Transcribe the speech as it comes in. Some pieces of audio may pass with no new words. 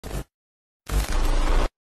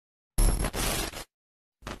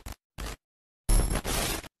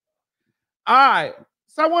All right.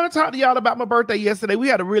 So I want to talk to y'all about my birthday yesterday. We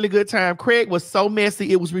had a really good time. Craig was so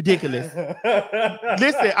messy, it was ridiculous.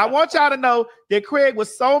 Listen, I want y'all to know that Craig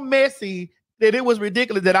was so messy that it was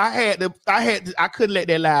ridiculous that I couldn't let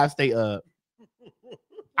that live stay up.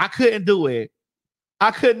 I couldn't do it.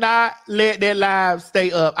 I could not let that live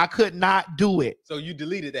stay up. I could not do it. So you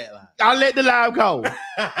deleted that live? I let the live go.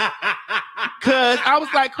 Because I was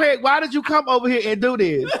like, Craig, why did you come over here and do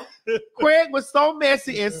this? Craig was so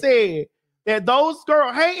messy and said that those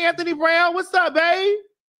girls, hey, Anthony Brown, what's up, babe?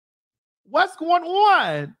 What's going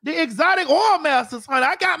on? The exotic oil masters, honey.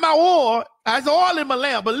 I got my oil. There's oil in my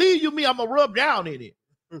lamp. Believe you me, I'm going to rub down in it.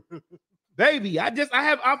 Baby,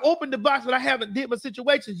 I've opened the box, but I haven't did my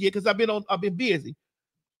situations yet because I've been busy.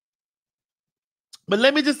 But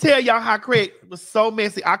let me just tell y'all how Craig was so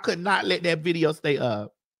messy. I could not let that video stay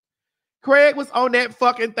up. Craig was on that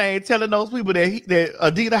fucking thing telling those people that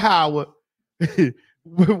Adina Howard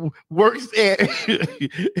works at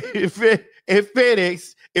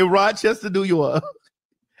FedEx in Rochester, New York.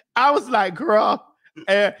 I was like, girl,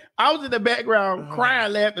 and I was in the background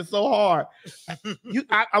crying, laughing so hard.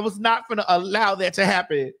 I was not going to allow that to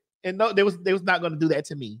happen. And no, they was not going to do that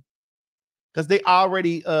to me. Because they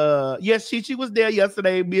already, yes, Chi-Chi was there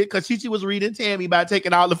yesterday because Chi-Chi was reading Tammy by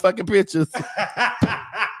taking all the fucking pictures.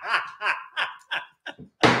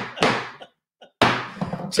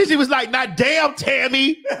 Chi-Chi was like, not damn,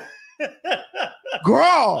 Tammy.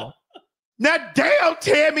 Girl, not damn,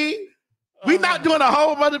 Tammy. We not doing a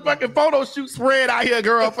whole motherfucking photo shoot spread out here,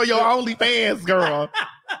 girl, for your OnlyFans, girl.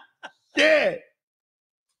 Yeah.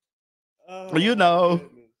 You know,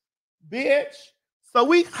 bitch. So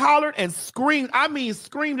we hollered and screamed. I mean,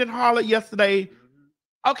 screamed and hollered yesterday.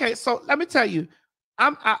 Okay, so let me tell you,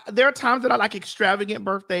 there are times that I like extravagant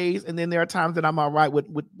birthdays, and then there are times that I'm all right with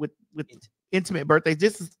intimate birthdays.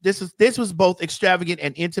 This was both extravagant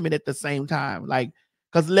and intimate at the same time. Like,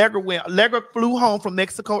 because Leggra flew home from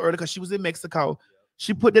Mexico early because she was in Mexico.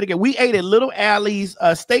 She put it again. We ate at Little Alley's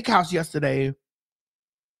steakhouse yesterday.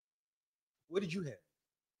 What did you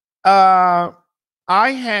have?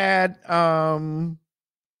 I had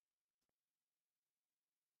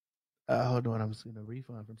hold on, I'm just gonna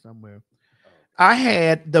refund from somewhere. I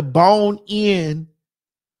had the bone in.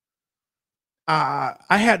 I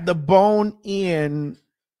had the bone in.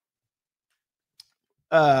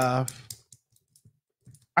 I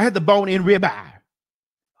had the bone in ribeye.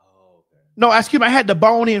 Oh, okay. No, excuse me. I had the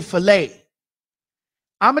bone in filet.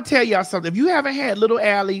 I'm gonna tell y'all something. If you haven't had Little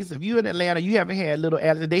Alley's, if you're in Atlanta, you haven't had Little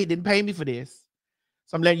Alley's. They didn't pay me for this.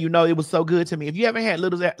 So I'm letting you know it was so good to me. If you haven't had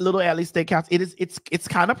Little Alley Steakhouse, it's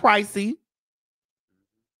kind of pricey,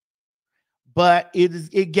 but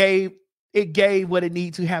it gave what it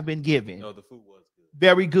needed to have been given. No, the food was good.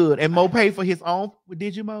 Very good. And Mo paid for his own.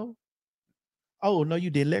 Did you, Mo? Oh no, you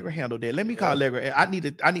did. Leggra handled that. Let me call Leggra. I need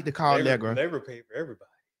to call Leggra. Leggra paid for everybody.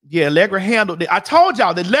 Yeah, Leggra handled it. I told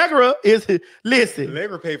y'all that Leggra is listen.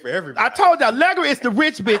 Leggra paid for everybody. I told y'all Leggra is the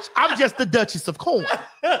rich bitch. I'm just the Duchess of Corn.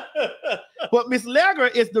 But Miss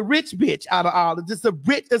Leggra is the rich bitch out of all. It's a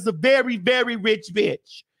very, very rich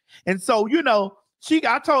bitch. And so, you know,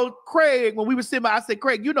 I told Craig when we were sitting by, I said,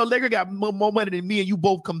 Craig, you know, Leggra got more money than me and you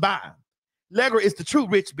both combined. Leggra is the true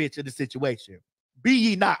rich bitch of the situation. Be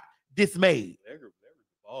ye not dismayed. Leggra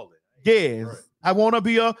balling. Yes. Right. I want to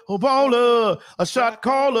be a baller, a shot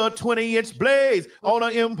caller, 20-inch blaze on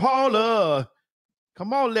an Impala.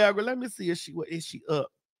 Come on, Leggra. Let me see if she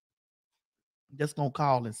up. Just gonna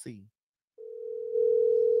call and see.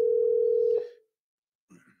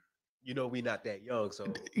 You know we not that young,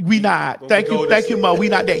 so we not. Thank you, Mo. We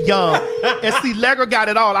not that young. And see, Leggra got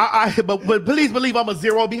it all. But please believe I'm a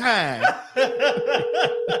zero behind.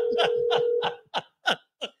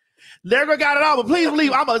 Leggra got it all, but please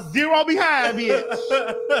believe I'm a zero behind, bitch.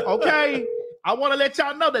 Okay? I want to let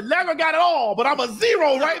y'all know that Leggra got it all, but I'm a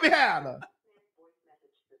zero right behind her.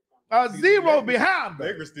 A zero behind her.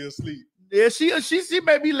 Leggra still asleep. Yeah, she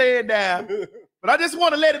may be laying down, but I just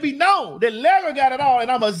want to let it be known that Leggra got it all, and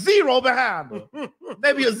I'm a zero behind her.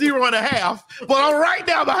 Maybe a 0.5, but I'm right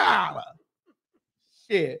down behind her.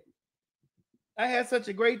 Shit. I had such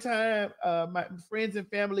a great time. My friends and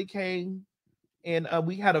family came. And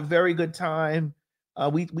we had a very good time.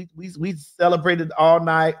 We celebrated all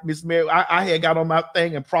night. Miss Mary, I had got on my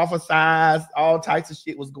thing and prophesized. All types of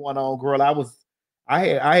shit was going on, girl. I was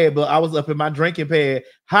up in my drinking pad.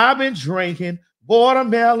 I've been drinking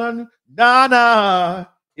watermelon, nana.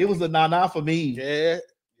 It was a nana for me. Yeah.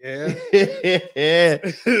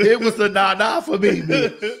 It was a nana for me.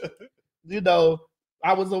 You know,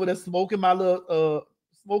 I was over there smoking my little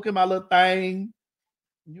thing.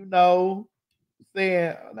 You know.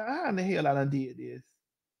 Saying, how in the hell I done did this?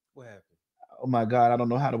 What happened? Oh my God, I don't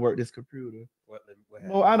know how to work this computer. What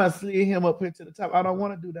No, I done slid him up here to the top. I don't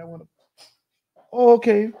want to do that one. Oh,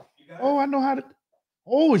 okay. Oh, I know how to.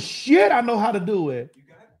 Oh shit, I know how to do it. You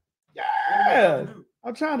got it? Yeah.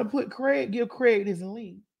 I'm trying to give Craig this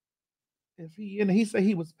link. If he said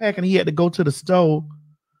he was packing, he had to go to the store.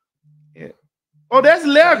 Yeah. Oh, that's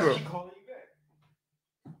Leggra.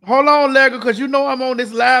 Hold on, Leggra, because you know I'm on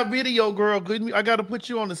this live video, girl. I got to put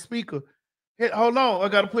you on the speaker. Hey, hold on. I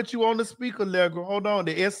got to put you on the speaker, Leggra. Hold on.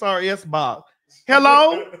 The SRS box.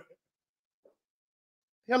 Hello?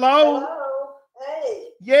 Hello? Hey.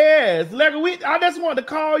 Yes, Leggra. I just wanted to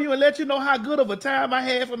call you and let you know how good of a time I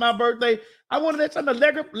had for my birthday. I want to let you know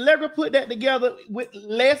Leggra put that together with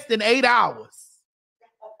less than 8 hours.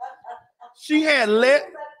 She had less.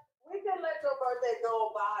 We can let your birthday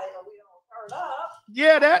go by and we don't turn up.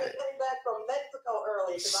 Yeah, that. I came back from Mexico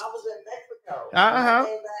early because I was in Mexico. Uh-huh. I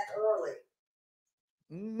came back early.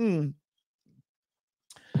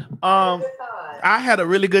 I had a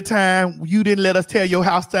really good time. You didn't let us tear your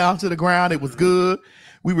house down to the ground. It was good.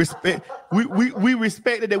 We respected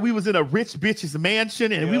that we was in a rich bitch's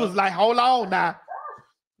mansion, and we was like, hold on now.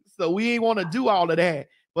 So we ain't want to do all of that.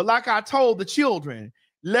 But like I told the children,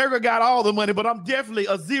 Leggra got all the money, but I'm definitely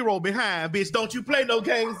a zero behind, bitch. Don't you play no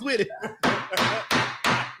games with it.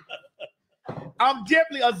 I'm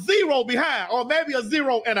definitely a zero behind, or maybe a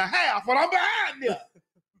 0.5, but I'm behind you.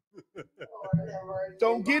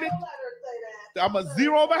 Don't get it. I'm a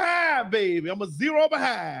 0 behind, baby. I'm a 0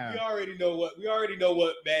 behind. We already know what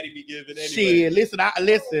Maddie be giving anyway. Shit, listen.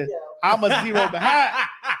 I'm a 0 behind.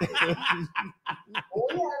 We had a good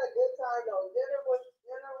time though. Dinner was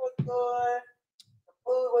good. The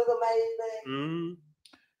food was amazing. Mm-hmm.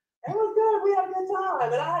 It was good. We had a good time.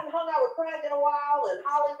 And I hadn't hung out with Craig in a while, and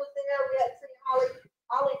Holly was there. We had to see Holly.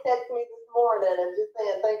 Holly texted me this morning and just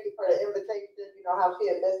saying thank you for the invitation. You know how she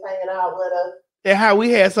had missed hanging out with us. And how we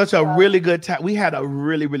had such a really good time. We had a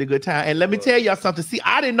really, really good time. And let me tell y'all something. See,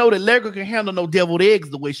 I didn't know that Leggra can handle no deviled eggs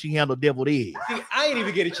the way she handled deviled eggs. See, I ain't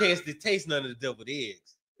even get a chance to taste none of the deviled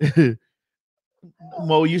eggs.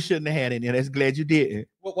 Mo, you shouldn't have had any. That's glad you didn't.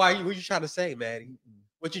 What you trying to say, Maddie?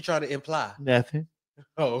 What you trying to imply? Nothing.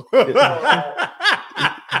 Oh.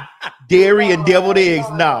 Dairy and deviled eggs,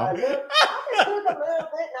 no.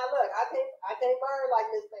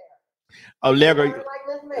 Oh,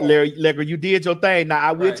 Leggra, you did your thing. Now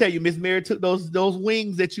I will tell you, Miss Mary took those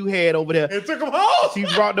wings that you had over there and took them home. She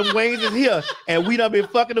brought them wings in here, and we done been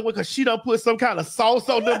fucking them because she done put some kind of sauce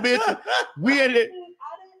on them bitches. We had it.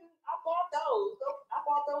 I bought those. I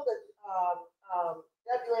bought those at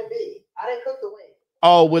WMB. I didn't cook the wings.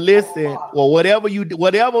 Oh well, listen. Well, whatever you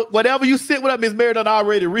sent with her, Miss Mary done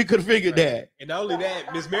already reconfigured that. And not only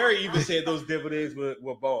that, Miss Mary even said those deviled eggs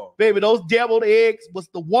were bomb. Baby, those deviled eggs was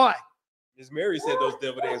the one. Miss Mary said those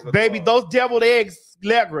deviled eggs were baby, those deviled eggs,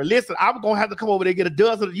 Leggra. Listen, I'm gonna have to come over there and get a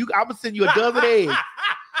dozen. I'm gonna send you a dozen eggs.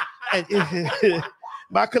 And,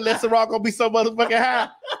 my cholesterol gonna be so motherfucking high.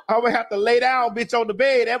 I'm gonna have to lay down, bitch, on the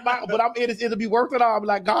bed. But I'm it'll be worth it all. I'm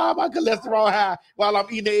like, God, my cholesterol high while I'm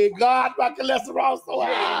eating the egg. God, my cholesterol so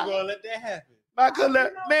high. You gonna let that happen?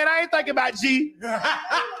 Man, I ain't thinking about G. And I made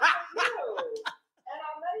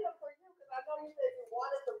them for you because I know you said you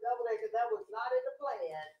wanted some deviled eggs because that was not in the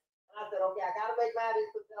plan. And I said, okay, I gotta make Maddie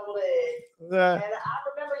some deviled eggs. And I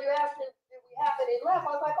remember you asked me, did we have any left?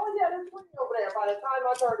 I was like, oh yeah, there's plenty over there. By the time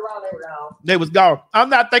I turned around, they were gone. They was gone. I'm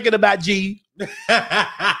not thinking about G. Because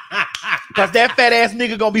that fat ass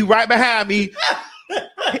nigga gonna be right behind me.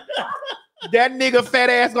 That nigga fat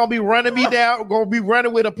ass gonna be running me down, gonna be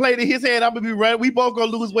running with a plate in his hand. I'm gonna be running. We both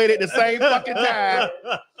gonna lose weight at the same fucking time.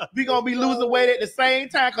 We gonna be losing weight at the same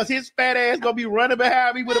time because his fat ass gonna be running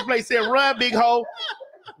behind me with a plate saying, run, big hoe.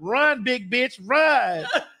 Run, big bitch, run.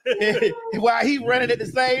 While he running at the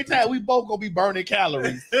same time, we both gonna be burning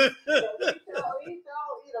calories.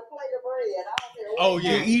 Oh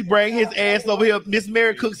yeah, he bring his ass over here. Miss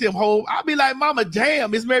Mary cooks him whole. I'll be like, Mama,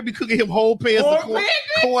 damn, Miss Mary be cooking him whole pans of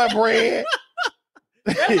cornbread.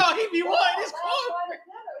 That's all he be wanting is cornbread.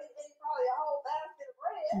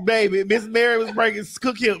 Baby, Miss Mary was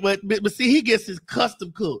cooking, but see, he gets his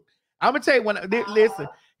custom cook. I'm gonna tell you listen.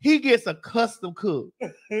 He gets a custom cook.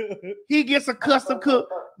 He gets a custom cook.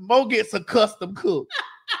 Mo gets a custom cook.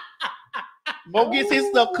 Mo gets his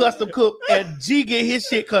stuff custom cooked, and G get his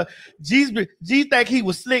shit cut. G think he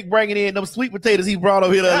was slick bringing in them sweet potatoes he brought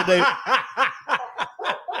over here the other day.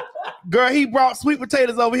 Girl, he brought sweet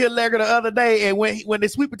potatoes over here, Leggra, the other day, and when the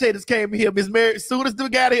sweet potatoes came here, Miss Mary, as soon as they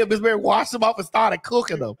got here, Miss Mary washed them off and started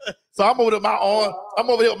cooking them. So I'm over there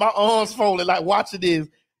with my arms folded, like watching this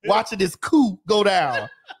coup go down.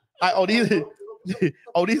 Like, oh, these.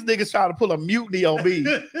 Oh, these niggas trying to pull a mutiny on me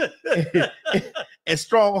and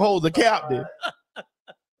stronghold the captain.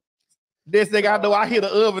 This thing I know, I hear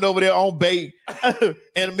the oven over there on bake.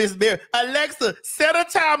 And Miss Mary, Alexa, set a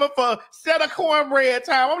timer set a cornbread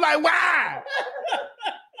time. I'm like, why?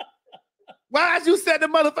 Why'd you set the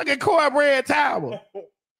motherfucking cornbread timer?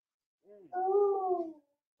 Oh,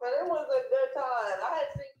 but it was a good time. I had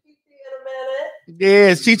seen Chi-Chi in a minute.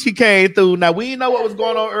 Yes, Chi-Chi came through. Now, we didn't know what was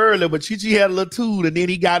going on earlier, but Chi-Chi had a little tool, and then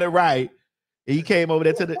he got it right. And he came over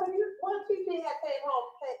there to the... When Chi-Chi had came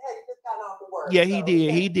home, had just got off the work. Yeah, he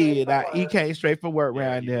did. He did. He came straight from work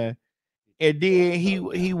around there. And then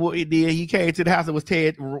he came to the house and was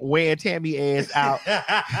wearing Tammy ass out.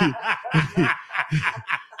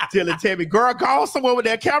 Telling Tammy, girl, go somewhere with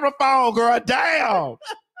that camera phone, girl. Damn.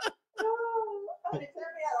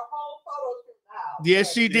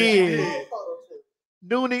 Yes, she did.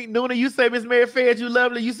 Noonie, you say Miss Mary fed you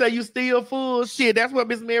lovely. You say you still full. Shit, that's what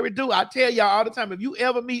Miss Mary do. I tell y'all all the time. If you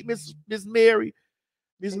ever meet Miss Mary,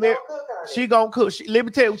 she gonna cook. Let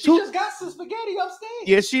me tell you. She just got some spaghetti upstairs.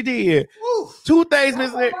 Yes, she did. Oof. 2 things,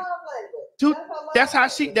 Miss Mary. That's how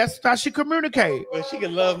she communicate. But she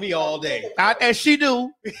can love me all day. And she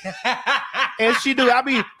do. And she do. I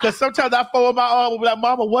mean, because sometimes I fold my arm and be like,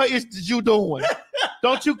 Mama, what is you doing?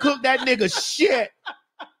 Don't you cook that nigga shit.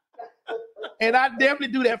 And I definitely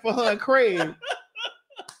do that for her and Craig.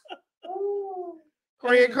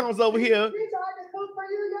 Craig comes over here. She tried to cook for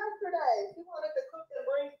you yesterday. She wanted to cook and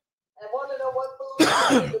bring and wanted to know what food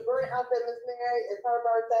she wanted to bring. I said, Miss Mary, it's her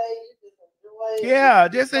birthday. You just enjoy. Yeah,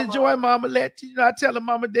 just enjoy, Mama. I tell her,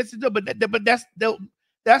 Mama, this is but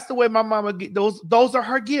that's the way my mama get those are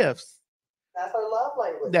her gifts. That's her love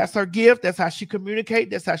language. That's her gift. That's how she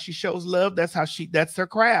communicates. That's how she shows love. That's her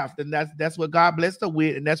craft, and that's what God blessed her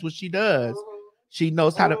with, and that's what she does. Mm-hmm. She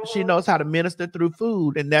knows how to minister through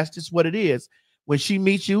food, and that's just what it is. When she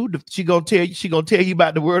meets you, she gonna tell you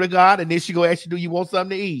about the word of God, and then she gonna ask you, do you want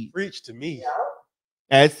something to eat? Preach to me. Yeah.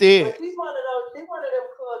 That's it. But she's one of them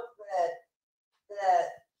cooks that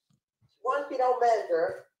one, she don't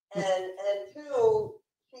measure, and two,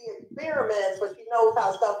 she experiments, but she knows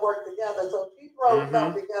how stuff works together. So she throws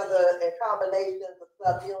stuff together in combinations of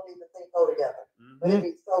stuff you don't even think go together. But it'd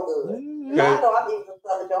be so good. I know I eat some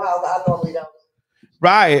stuff at your house I normally don't.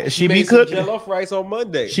 Right. She made be cooking jollof rice on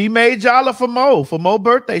Monday. She made jollof for Mo's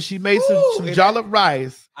birthday. She made some jollof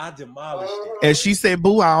rice. I demolished it. And she said,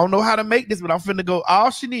 boo, I don't know how to make this, but I'm finna go. All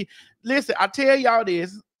she need. Listen, I tell y'all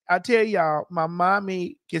this. I tell y'all, my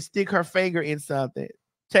mommy can stick her finger in something,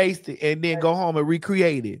 taste it, and then go home and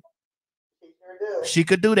recreate it. She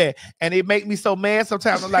could do that. And it make me so mad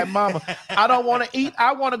sometimes. I'm like, Mama, I don't want to eat.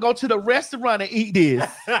 I want to go to the restaurant and eat this.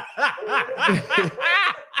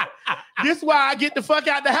 This is why I get the fuck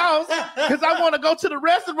out the house, because I want to go to the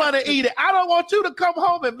restaurant and eat it. I don't want you to come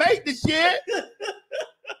home and make the shit.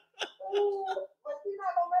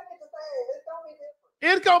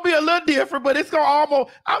 It's gonna be a little different, but it's gonna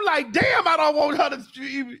almost. I'm like, damn, I don't want her to.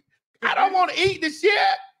 I don't want to eat the shit.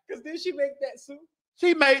 Because then she make that soup.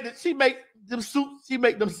 She make them soups. She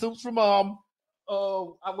make them soups from I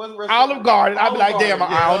wasn't Olive Garden. I'd be like, damn,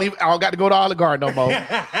 yeah. I don't got to go to Olive Garden no more.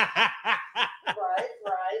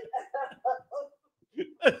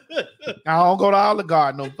 I don't go to Olive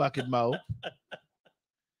Garden no fucking more.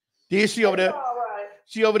 Then she over there.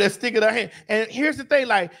 She over there sticking her hand. And here's the thing,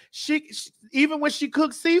 like she even when she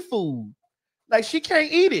cooks seafood, like she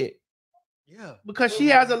can't eat it. Yeah. Because she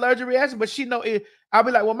has an allergic reaction, but she know it. I'll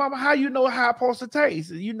be like, well, Mama, how you know how it's supposed to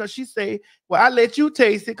taste? And you know, she say, well, I let you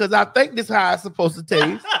taste it because I think this is how it's supposed to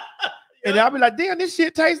taste. And I'll be like, damn, this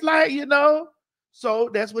shit tastes like, you know. So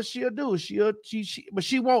that's what she'll do. But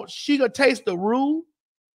she'll taste the roux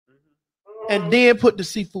and then put the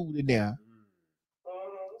seafood in there.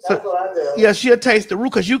 That's what I do. Yeah, she'll taste the roux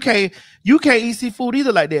because you can't eat seafood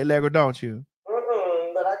either like that, Leggra, don't you?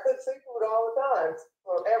 But I cook seafood all the time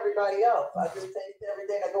for everybody else. I just taste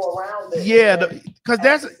everything I go around it. Yeah,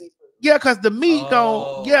 because the meat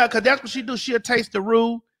don't. Yeah, because that's what she do. She'll taste the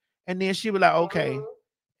roux, and then she'll be like, okay, and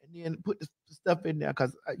then put the stuff in there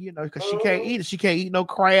because because she can't eat it. She can't eat no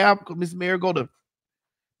crab because Miss Mary go to,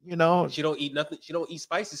 She don't eat nothing. She don't eat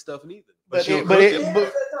spicy stuff neither.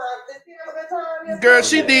 Girl,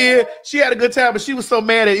 she did. She had a good time, but she was so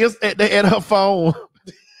mad at her phone.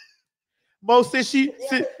 Most said she couldn't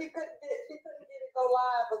get it go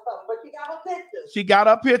live or something, but she got her picture. She got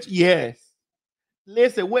her picture. Yes.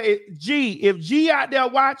 Listen, if G out there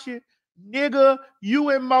watching, nigga, You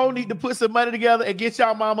and Mo need to put some money together and get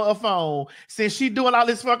y'all mama a phone. Since she doing all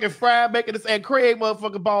this fucking fried bacon and Craig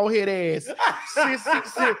motherfucking bald head ass.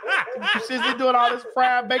 Since she doing all this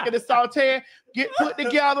fried bacon and sauteing, get put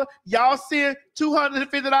together. Y'all send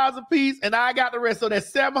 $250 a piece, and I got the rest. So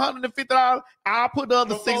that's $750. I'll put the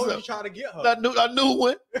other six. You trying to get her a new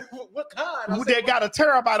one. What kind? They got a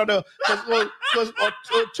terabyte on there, or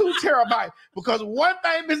 2 terabytes. Because one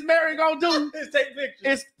thing Miss Mary gonna do is take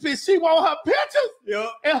pictures. Is she want her pictures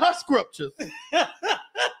and her scriptures.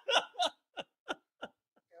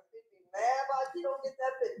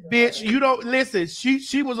 Bitch, you don't listen.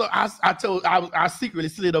 She was. I secretly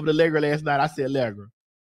slid over to Leggra last night. I said, Leggra,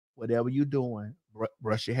 whatever you doing,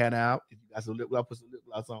 brush your hair out. If you got some lip gloss, put some lip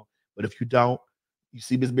gloss on. But if you don't, you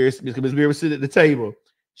see Miss Mary sitting at the table.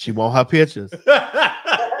 She want her pictures.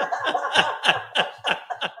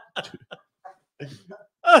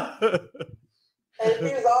 And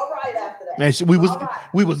she was all right after that. Man,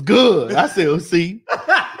 we was good. I said, see,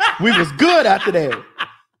 we was good after that.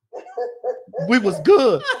 We was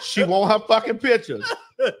good. She want her fucking pictures.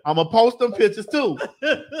 I'm gonna post them pictures too.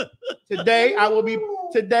 Today I will be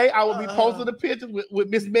posting the pictures with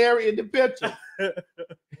Miss Mary in the picture.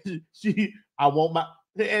 I want my,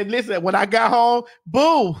 and listen, when I got home,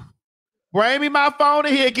 boo, bring me my phone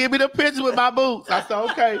in here, give me the pictures with my boots. I said,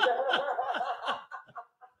 okay.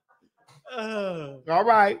 All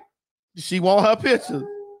right. She want her pictures.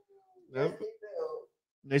 Yes,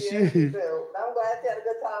 Yes, she do. I'm glad she had a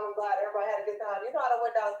good time. I'm glad everybody had a good time. You know, I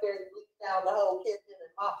went downstairs and bleached down the whole kitchen and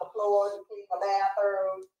mopped the floors and cleaned my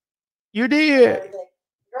bathroom. You did.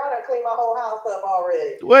 Girl, I done cleaned my whole house up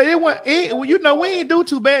already. Well, you know, we ain't do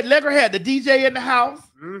too bad. Leggra had the DJ in the house.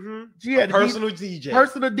 Mm-hmm. She had personal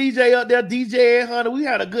DJ up there, DJ and honey. We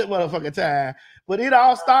had a good motherfucking time. But it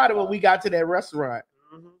all started when we got to that restaurant.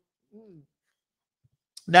 Mm-hmm.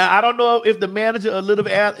 Now I don't know if the manager of Little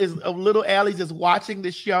Alley's is watching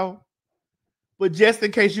this show, but just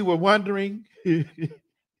in case you were wondering, you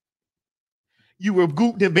were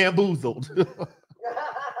gooped and bamboozled.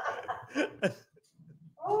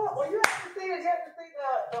 Oh, well, you have to see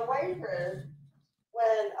the waitress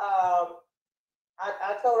when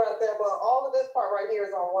I told her, I said, well, all of this part right here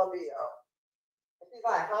is on one bill. And she's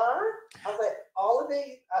like, huh? I said, all of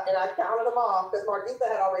these, and I counted them off because Martha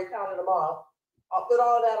had already counted them off. I'll put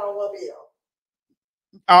all of that on one bill.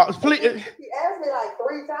 Please. She asked me like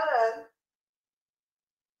 3 times.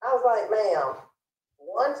 I was like, ma'am,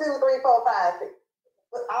 1, 2, 3, 4, 5, 6.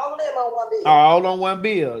 Put all of them on one bill. All on one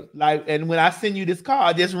bill. Like, and when I send you this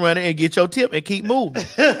card, just run it and get your tip and keep moving.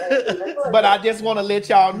 But I just want to let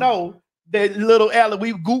y'all know that Little Alley,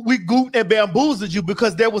 we gooped and bamboozled you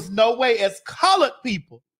because there was no way as colored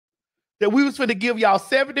people that we was finna give y'all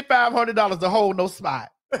 $7,500 to hold no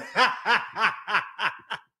spot. But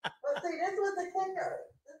see, this was the kicker.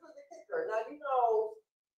 Now, you know,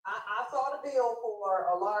 I saw the bill for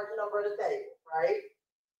a large number of the tables, right?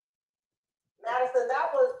 Madison,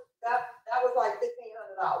 that was like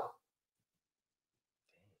 $1,500.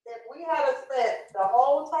 If we had spent the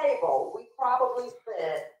whole table, we probably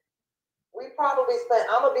spent.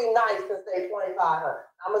 I'm gonna be nice and say $2,500.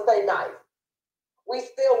 I'm gonna say nice. We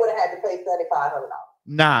still would have had to pay $7,500.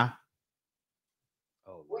 Nah.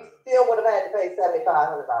 We still would have had to pay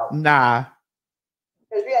 $7,500. Nah.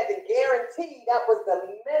 Because you had to guarantee that was the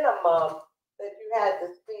minimum that you had to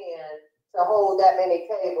spend to hold that many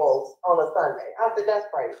tables on a Sunday. I said, that's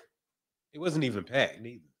crazy. It wasn't even packed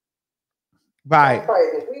neither. Right. That's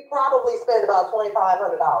crazy. We probably spent about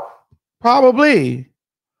 $2,500. Probably.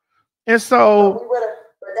 And so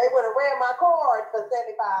they would have ran my card for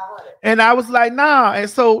 $7,500. And I was like, nah. And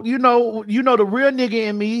so, you know, the real nigga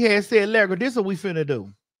in me had said, Leggra, this is what we finna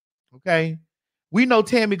do. Okay. We know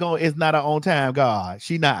Tammy is not her on time God.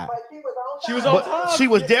 She not. But she was on time. She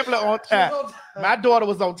was definitely on time. My daughter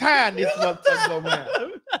was on time this month.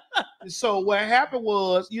 So what happened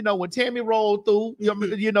was, you know, when Tammy rolled through,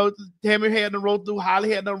 you know, Tammy had to roll through,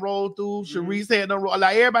 Holly had to roll through, Sharice had to roll,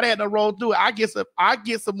 like everybody had to roll through. I get some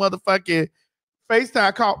motherfucking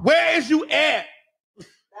FaceTime call. Where is you at?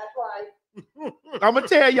 That's right. I'm gonna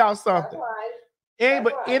tell y'all something. That's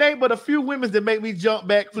right. It ain't but a few women that make me jump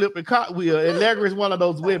back, flip, and cartwheel, and Leggra is one of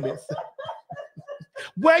those women.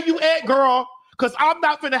 Where you at, girl? Because I'm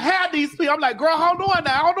not finna have these people. I'm like, girl, hold on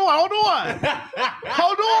now. Hold on,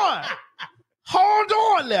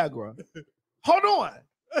 Leggra. Hold on.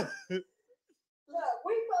 Look,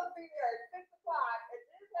 we supposed to be there at 6 o'clock, and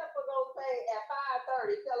this episode gonna say at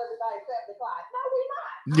 5:30, tell everybody 7 o'clock. No, we're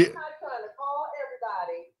not. I'm not trying to call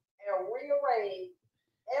everybody and rearrange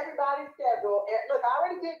everybody's schedule. And look, I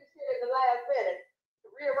already did the shit in the last minute to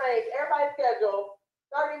rearrange everybody's schedule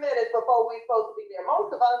 30 minutes before we're supposed to be there.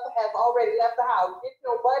 Most of us have already left the house. Get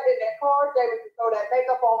your butt in that car, Jameson, throw that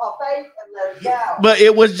makeup on her face, and let's go. But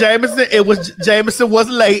it was Jameson. Jameson was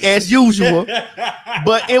late as usual.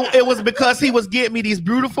 But it was because he was getting me these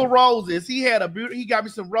beautiful roses. He got me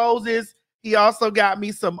some roses. He also got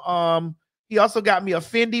me some he also got me a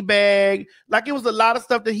Fendi bag. Like it was a lot of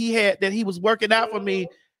stuff that he had that he was working out for me.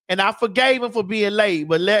 And I forgave him for being late.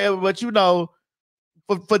 But you know,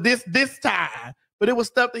 for this time. But it was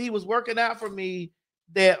stuff that he was working out for me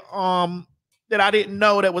that I didn't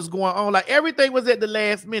know that was going on. Like everything was at the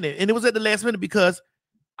last minute. And it was at the last minute because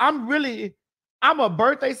I'm a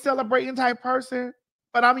birthday celebrating type person,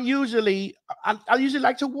 but I usually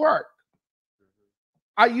like to work.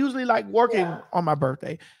 I usually like working on my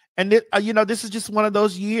birthday. And this is just one of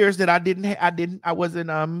those years that I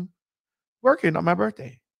wasn't working on my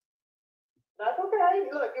birthday. That's okay.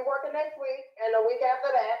 Look, you're working next week and the week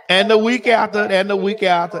after that. And the week after, and the week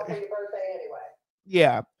after. Your birthday anyway.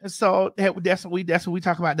 Yeah. And so that's what we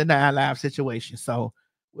talk about the 9 Live situation. So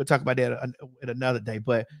we'll talk about that at another day.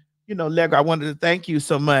 But Leggra, I wanted to thank you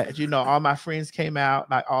so much. All my friends came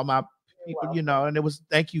out, like all my people, and it was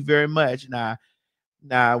thank you very much. Now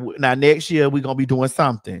next year we're gonna be doing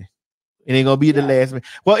something. It ain't gonna be the last minute.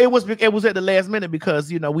 Well, it was at the last minute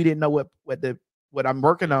because we didn't know what I'm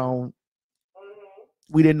working on.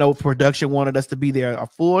 We didn't know if production wanted us to be there a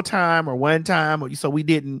full time or one time, so we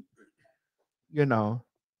didn't. Yeah, we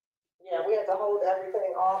had to hold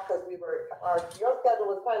everything off because your schedule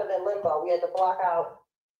was kind of in limbo. We had to block out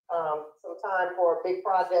some time for a big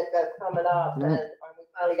project that's coming up, and we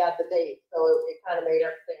finally got the date. So it kind of made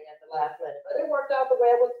everything at the last minute, but it worked out the way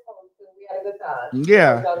it was supposed to. We had a good time.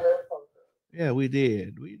 Yeah, we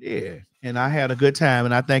did. And I had a good time,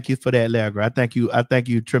 and I thank you for that, Leggra. I thank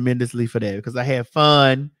you tremendously for that because I had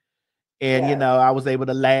fun, and I was able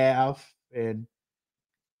to laugh and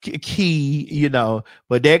key,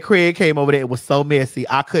 but that Craig came over there. It was so messy.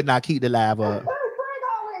 I could not keep the live up.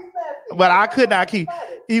 But I could not keep.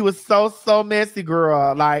 He was so messy,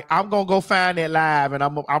 girl. Like I'm gonna go find that live, and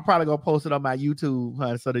I'm probably gonna post it on my YouTube,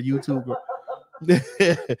 huh? So the YouTube.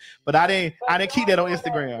 But I didn't keep that on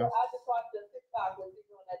Instagram. I just watched the TikTok when you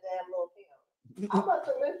doing that damn little film. I must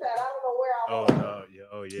have missed that. I don't know where I was.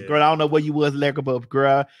 Oh yeah. Girl, I don't know where you was, Leggra, but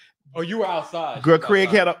girl. Oh, you were outside. Girl, Craig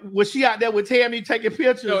was she out there with Tammy taking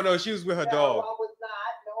pictures? No, she was with her dog. I was not.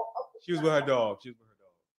 No. She was with her dog.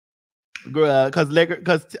 Girl, because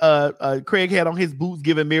Craig had on his boots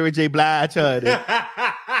giving Mary J. Blige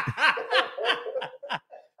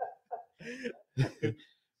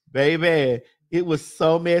baby, it was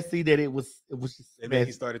so messy that it was just and then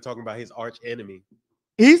he started talking about his arch enemy.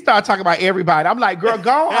 He started talking about everybody. I'm like, girl,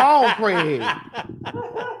 go on, Craig.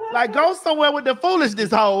 Like, go somewhere with the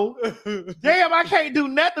foolishness, hoe. Damn, I can't do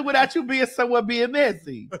nothing without you being somewhere being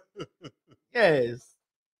messy. Yes.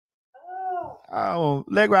 Oh,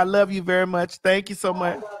 Leggra, I love you very much. Thank you so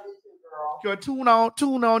much. I love you too, girl.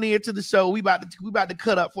 Tune on in to the show. We about to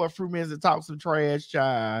cut up for a few minutes and talk some trash,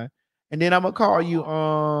 child. And then I'm gonna call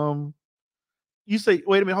you. You say,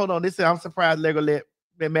 wait a minute, hold on. I'm surprised Leggra let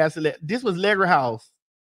Madison let. This was Leggra's house.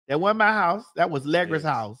 That wasn't my house. That was Leggra's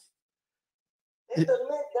house. It's the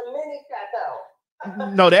mini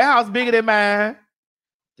chateau. No, that house bigger than mine.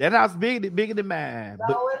 That house bigger than mine.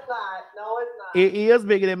 No, it's not. It is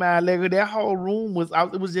bigger than mine, Leggra. That whole room was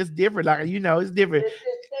just different. Like, it's different. It's different. It's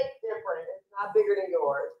not bigger than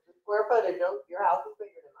yours. The square footage, your house is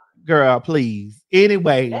bigger than mine. Girl, please.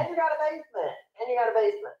 Anyway. And you got a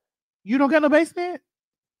basement. You don't got no basement?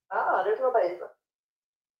 There's no basement.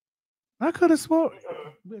 I could have sworn.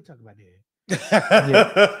 We'll talk about that.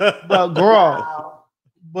 Yeah.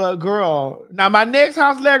 But girl, now my next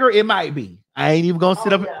house, Leggra, it might be. I ain't even gonna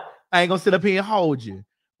sit up. Yeah. I ain't gonna sit up here and hold you.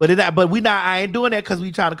 I ain't doing that because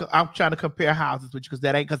I'm trying to compare houses with you because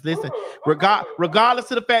that ain't because listen,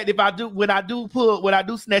 regardless of the fact when I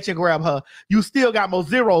do snatch and grab her, you still got more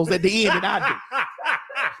zeros at the end than I do.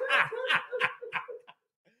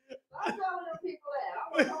 I'm telling them people that. I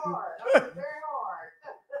work hard. I work very hard.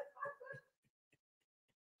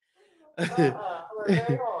 I work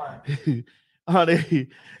very hard. Honey, I'm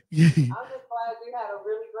just glad we had a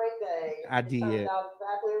really great day. I did. It turned out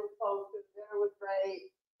exactly as it was supposed to. Dinner was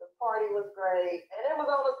great. The party was great. And it was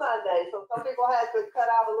on a Sunday, so some people had to cut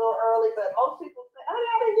out a little early, but most people said, I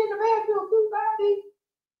didn't get in the bed till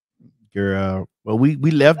 2:30. Girl, well,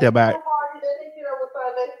 we left there by. They didn't get over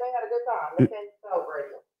Sunday. They had a good time. They came to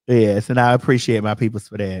celebrate them. Yes, and I appreciate my people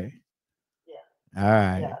for that. Yeah. All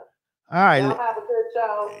right. Yeah. All right. Y'all have a good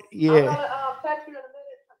show. Yeah. I'm gonna text you in a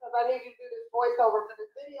minute because I need you to do this voiceover for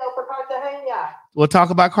this video for Cartagena. We'll talk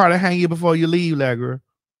about Cartagena before you leave, Leggra.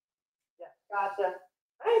 Yeah, gotcha.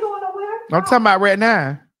 I ain't I'm talking about right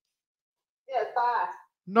now. Yeah, it's 5.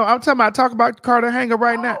 No, I'm talking about Cartagena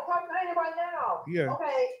right now. Cartagena right now. Yeah.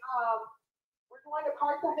 Okay. We're going to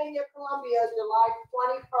Cartagena, Colombia, July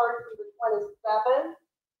 21st to the 27th.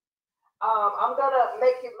 I'm gonna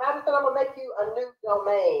make you, Madison. I'm gonna make you a new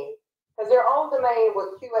domain because their old domain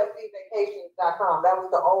was qscvacations.com. That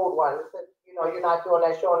was the old one. Since you're not doing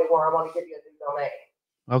that show anymore, I want to give you a new domain.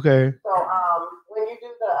 Okay. So when you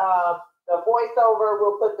do the voiceover,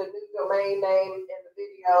 we'll put the new domain name in the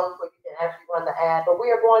video so you can actually run the ad. But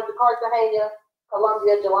we are going to Cartagena,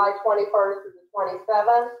 Colombia, July 21st to the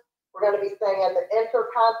 27th. We're going to be staying at the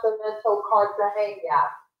Intercontinental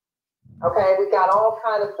Cartagena. Okay, we got all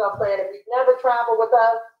kind of stuff planned. If you've never traveled with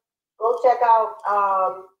us, go check out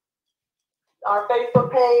our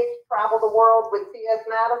Facebook page, Travel the World with T.S.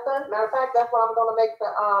 Madison. Matter of fact, that's what I'm going to make the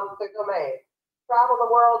domain. Travel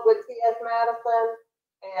the World with T.S. Madison,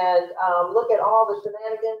 and look at all the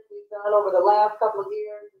shenanigans we've done over the last couple of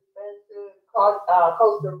years. We've been to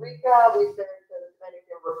Costa Rica, we've been to the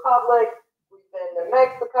Dominican Republic, we've been to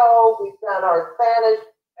Mexico, we've done our Spanish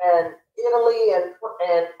and Italy and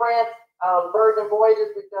France Virgin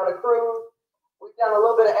voyages. We've done a cruise. We've done a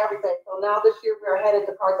little bit of everything. So now this year we're headed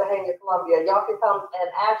to Cartagena, Colombia. Y'all can come and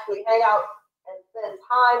actually hang out and spend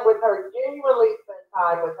time with her, genuinely spend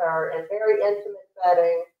time with her in very intimate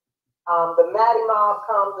setting. The Maddie Mob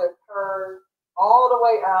comes in turns all the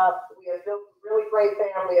way up. We have built a really great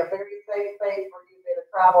family, a very safe space for you to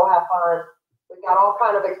travel, have fun. We've got all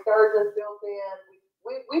kind of excursions built in.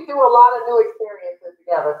 We do a lot of new experiences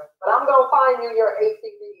together. But I'm going to find you your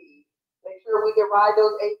ATVs. Make sure we can ride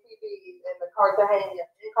those ATVs in the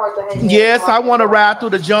Cartagena. Yes, I want to ride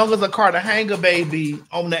through the jungles of Cartagena, baby,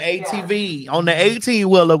 on the ATV, on the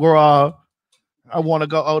 18-wheeler, girl. I want to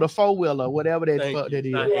go, the 4-wheeler, whatever that fuck that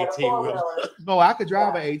is. 18-wheeler. No, I could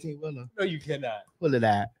drive an 18-wheeler. No, you cannot. Pull it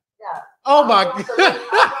out. Yeah. Oh my God.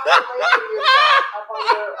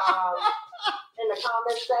 In the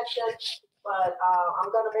comment section, but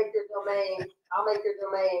I'm gonna make your domain. I'll make your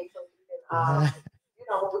domain so you can,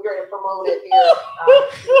 when we're going to promote it here,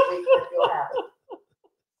 you'll have it.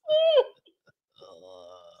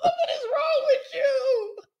 Something is wrong with you.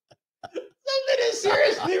 Something is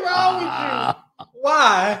seriously wrong with you.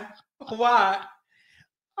 Why? Why?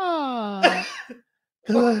 A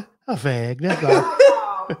fag. That's all.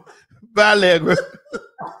 Bye, Leggra.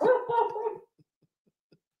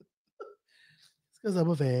 Because I'm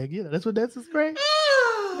a fag. That's what that's great.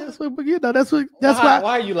 That's what.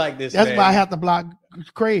 Why are you like this? That's man? why I have to block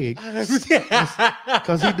Craig.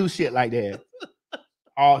 Because he do shit like that.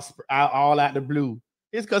 All out the blue.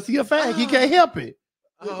 It's because he a fag. He can't help it.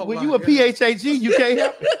 When you a PHAG, you can't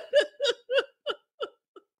help it.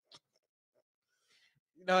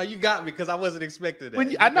 No, you got me because I wasn't expecting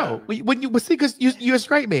that. I know. When you see, because you're a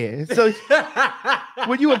straight man. So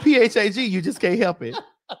when you a PHAG, you just can't help it.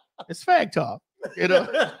 It's fag talk.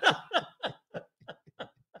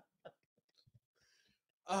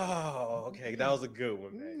 Oh, okay. That was a good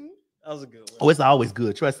one, man. That was a good one. Oh, it's always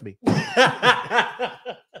good. Trust me.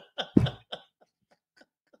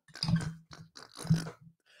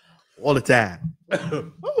 All the time.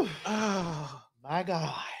 Oh, my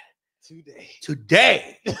God.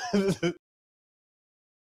 Today.